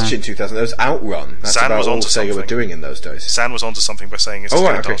wasn't much in 2000. There was Outrun. That's Zan about was all onto Sega were something. doing in those days. Zan was onto something by saying it's Oh,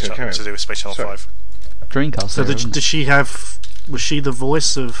 right, okay, to do with Space Channel Sorry. Dreamcast. 5. So did she have Was she the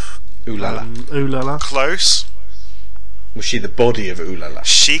voice of Ooh La La. Ooh La La? Close. Was she the body of Ooh La La?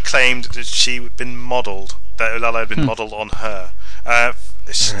 She claimed that she'd been modelled, that Ulala had been modelled on her.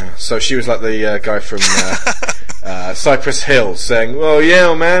 So she was like the guy from Cypress Hill saying, "Well,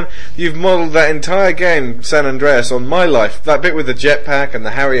 yeah, man, you've modelled that entire game, San Andreas, on my life. That bit with the jetpack and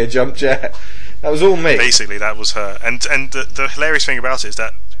the Harrier jump jet, that was all me." Basically, that was her. And the hilarious thing about it is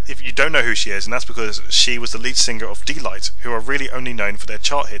that if you don't know who she is, and that's because she was the lead singer of Delight, who are really only known for their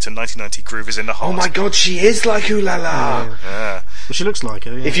chart hit in 1990, Groove is in the Heart. Oh my god, she is like Ooh La La. Yeah. Well, she looks like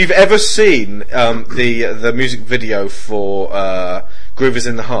her. Yeah. If you've ever seen the music video for Groove is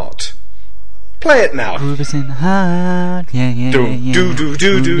in the Heart, play it now. Groove is in the heart, yeah. Do do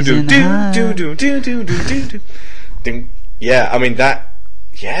do do do do do do do do do do. Yeah, I mean that.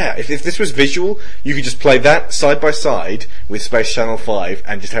 Yeah, if this was visual, you could just play that side by side with Space Channel 5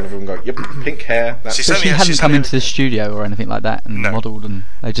 and just have everyone go, "Yep, pink hair." She So she hadn't come into the studio or anything like that and modelled, and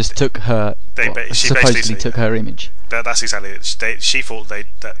they just took her. She supposedly basically took her image. That's exactly it. She thought that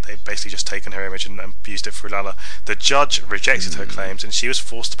they basically just taken her image and used it for Ulala. The judge rejected her claims, and she was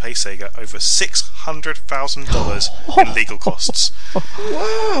forced to pay Sega over $600,000 in legal costs.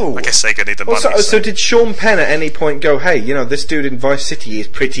 Whoa! I guess Sega needed the money. So did Sean Penn at any point go, "Hey, this dude in Vice City is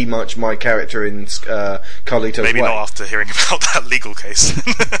pretty much my character in Carlito's Maybe Way"? not after hearing about that legal case.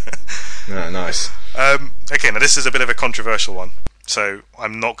 No, nice. Okay, now this is a bit of a controversial one. So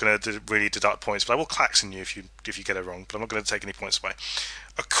I'm not going to really deduct points, but I will klaxon you if you get it wrong. But I'm not going to take any points away.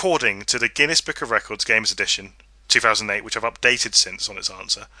 According to the Guinness Book of Records Games Edition 2008, which I've updated since on its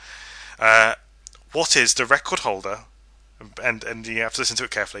answer, what is the record holder? And you have to listen to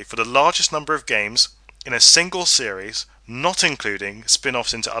it carefully, for the largest number of games in a single series, not including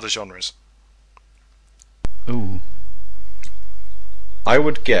spin-offs into other genres. Ooh. I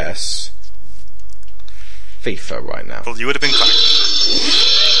would guess FIFA right now. Well, you would have been klaxoned.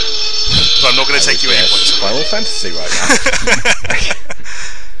 But I'm not going to take you any points away. Final Fantasy right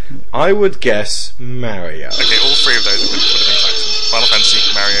now. I would guess Mario. Okay, all three of those would have been klaxoned. Final Fantasy,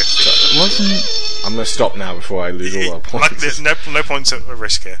 Mario, FIFA. Wasn't... I'm going to stop now before I lose all our points. No points at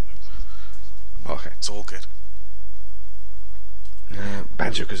risk here. Okay. It's all good.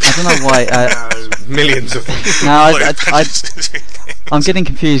 Banjo-Kazooie. I don't know why. Millions of them. No, I'm getting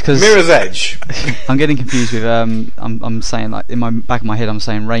confused because Mirror's Edge. I'm getting confused with I'm saying, like, in my back of my head I'm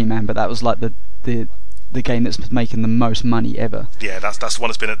saying Rayman, but that was like the game that's making the most money ever. Yeah, that's the one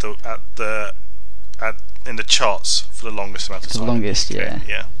that's been in the charts for the longest amount of time. The longest, yeah.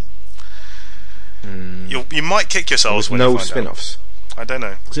 Yeah. You might kick yourselves when you find spin-offs. out. I don't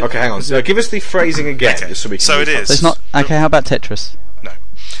know. Okay, hang on. Give us the phrasing again, Okay. just so we can. So it is. There's not. Okay, how about Tetris? No.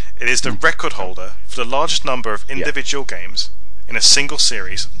 It is the record holder for the largest number of individual games in a single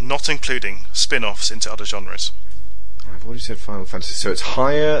series, not including spin-offs into other genres. I've already said Final Fantasy, so it's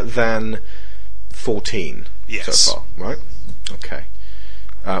higher than 14 Yes. so far, right? Okay.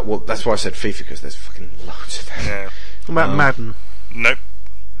 Well, that's why I said FIFA, because there's fucking loads of them. Yeah. What about Madden? Nope.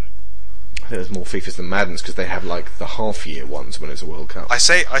 I think there's more FIFAs than Maddens, because they have like the half-year ones when it's a World Cup. I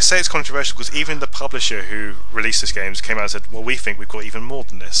say it's controversial because even the publisher who released this game came out and said, "Well, we think we've got even more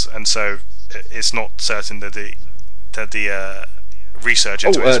than this," and so it's not certain that the research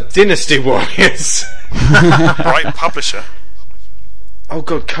into it. Dynasty Warriors. Right publisher. Oh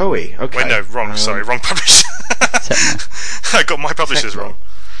god, Koei. Okay. Wait, no, wrong. Sorry, wrong publisher. I got my publishers wrong.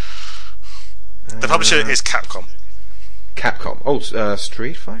 The publisher is Capcom. Capcom. Oh,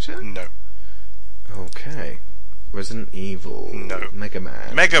 Street Fighter? No. Okay. Resident Evil. No. Mega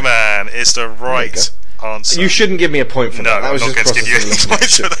Man. Mega Man is the right answer. You shouldn't give me a point for that. That I'm was not just going to give you any process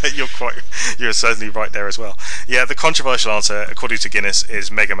points for elimination. that. You're certainly right there as well. Yeah, the controversial answer, according to Guinness,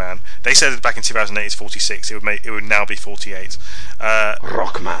 is Mega Man. They said that back in 2008 it's 46. It would now be 48.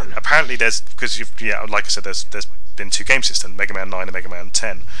 Rockman. Apparently, because like I said, there's been two game systems, Mega Man 9 and Mega Man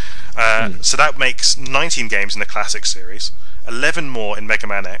 10. So that makes 19 games in the classic series, 11 more in Mega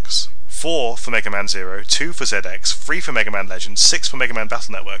Man X, 4 for Mega Man Zero, 2 for ZX, 3 for Mega Man Legends, 6 for Mega Man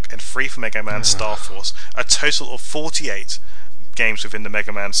Battle Network, and 3 for Mega Man Star Force. A total of 48 games within the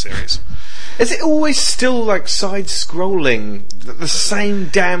Mega Man series. Is it always still like side-scrolling, the same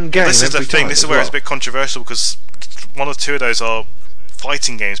damn game? This is the thing. This is where it's a bit controversial because one or two of those are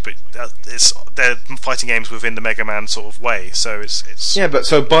fighting games, but they're fighting games within the Mega Man sort of way. So it's yeah, but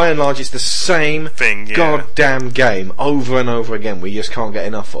so by and large, it's the same thing. Yeah. Goddamn game over and over again. We just can't get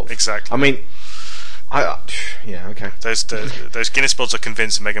enough of. Exactly. I mean, yeah, okay. Those Guinness boards are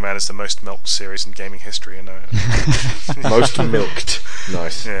convinced Mega Man is the most milked series in gaming history. Most milked.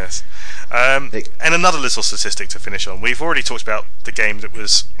 Nice. Yes. And another little statistic to finish on. We've already talked about the game that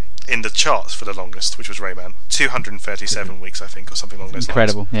was in the charts for the longest, which was Rayman. 237 weeks, I think, or something along those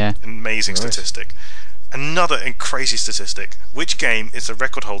Incredible, lines. yeah. Amazing statistic. Another crazy statistic. Which game is the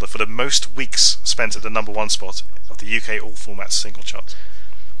record holder for the most weeks spent at the number 1 spot of the UK all formats single chart?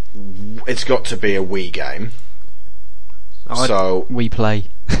 It's got to be a Wii game. So We play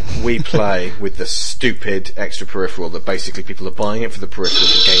with the stupid extra peripheral that basically people are buying it for the peripheral,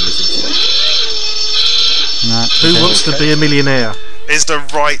 the game is No, Who wants to be a millionaire? Is the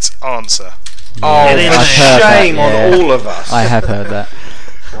right answer. Oh, It is. for I've heard that, shame on yeah. all of us. I have heard that.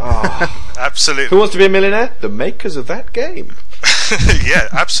 Absolutely. Who wants to be a millionaire? The makers of that game. Yeah,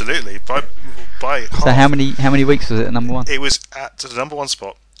 absolutely. By half. So how many weeks was it at number 1? It was at the number 1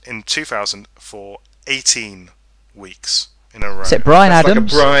 spot in 2000 for 18 weeks in a row. Is it Brian That's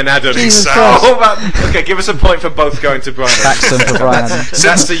Adams? like a Brian Adams. Jesus Oh, okay, give us a point for both going to Brian Adams. Backson for Brian Adams.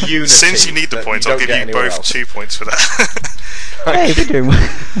 That's the unity. Since you need the that points, you I'll don't give get you anywhere both else. 2 points for that. Hey, we're doing well.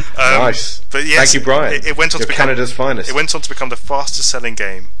 Nice. But yes, Thank you, Brian. It went on You're to become Canada's finest. It went on to become the fastest selling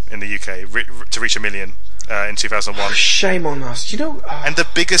game in the UK to reach 1 million in 2001, Shame on us. You know, and the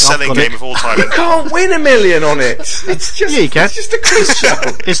biggest selling got game it. of all time. you can't win 1 million on it. It's just, Yeah, you can. it's just a quiz show.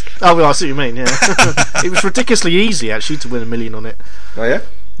 Oh, well, I see what you mean, yeah. It was ridiculously easy, actually, to win 1 million on it. Oh yeah.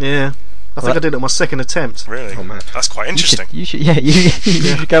 Yeah. I think I did it on my second attempt. Really? Oh, man. That's quite interesting. You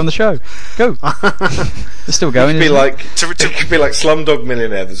should go on the show. Go. It's still going. It'd be isn't it? like To it could be like Slumdog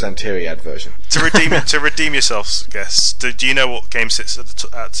Millionaire, the Xantiriad version. To redeem yourselves, guests. Do you know what game sits at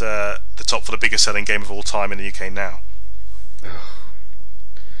the top for the biggest selling game of all time in the UK now?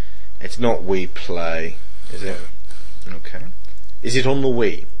 It's not We Play, is it? Okay. Is it on the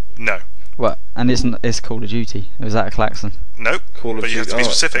Wii? No. What? And it's Call of Duty. Was that a klaxon? Nope. Call of but you have to Duty- be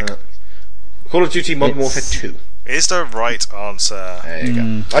specific. Call of Duty Modern It's- Warfare 2. Is the right answer. There you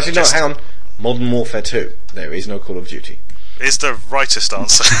go. Actually, no, hang on. Modern Warfare 2. There is no Call of Duty. Is the rightest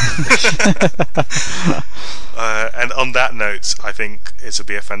answer. And on that note, I think it would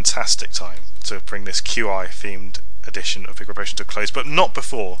be a fantastic time to bring this QI themed edition of Big Red Potion to a close, but not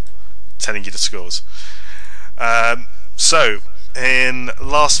before telling you the scores. So, in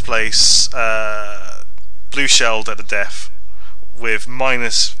last place, Blue Shelled at the death with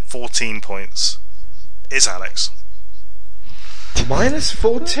minus 14 points is Alex. Minus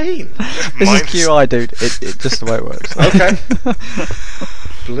 14? This is QI, dude. It just the way it works. Okay.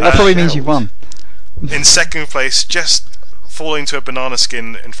 That probably means you've won. In second place, just falling to a banana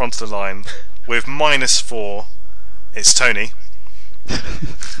skin in front of the line with minus 4, it's Tony.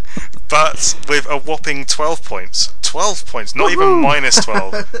 But with a whopping 12 points. 12 points, not even minus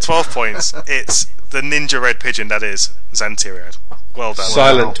 12. 12 points. It's the Ninja Red Pigeon, that is Xantiriad. Well done.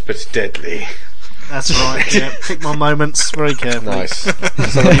 Silent but deadly. That's right, yeah. Pick my moments very carefully. Nice. So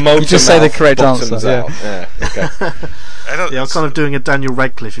the motor just say the mouth correct bottoms answer, out. Yeah. Okay. Yeah, I'm kind of doing a Daniel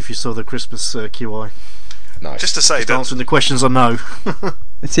Radcliffe if you saw the Christmas QI. Nice. Just to say Just that answering the questions I know.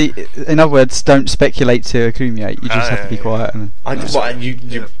 See, in other words, don't speculate to accumulate. You just have to be quiet. And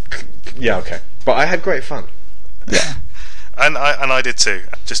Yeah, okay. But I had great fun. yeah. and I did too.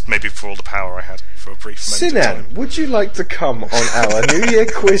 Just maybe for all the power I had for a brief moment of time. Sinan, would you like to come on our New Year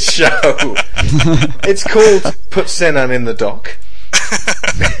quiz show? It's called Put Sinan in the Dock.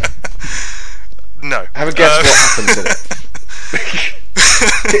 No. Have a guess what happens in it.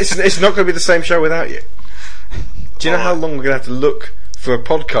 It's not going to be the same show without you. Do you know how long we're going to have to look for a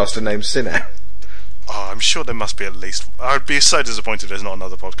podcaster named Sinan? Oh, I'm sure there must be at least. I would be so disappointed if there's not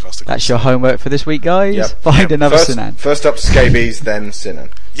another podcaster. That's your homework for this week, guys. Yep. Find another First, Sinan. first up Scabies, then Sinan.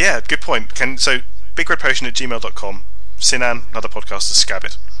 Yeah, good point. So bigredpotion@gmail.com. Sinan, another podcaster,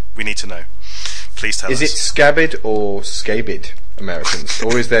 Scabbard. We need to know. Please tell us. Is it scabbard or scabid, Americans?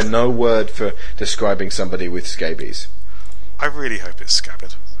 Or is there no word for describing somebody with scabies? I really hope it's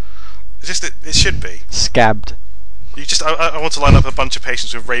Scabbard. It should be. Scabbed. You just, I want to line up a bunch of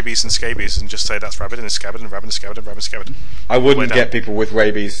patients with rabies and scabies and just say that's rabbit and scabbard and rabbit and scabbard and rabbit and scabbard. I wouldn't Way get down. people with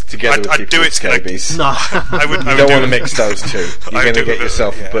rabies together with I'd people do with it scabies. No. I would You do don't want to it- mix those two. You're I going would to do get it-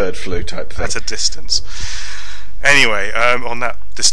 yourself yeah. bird flu type thing. At a distance. Anyway, on that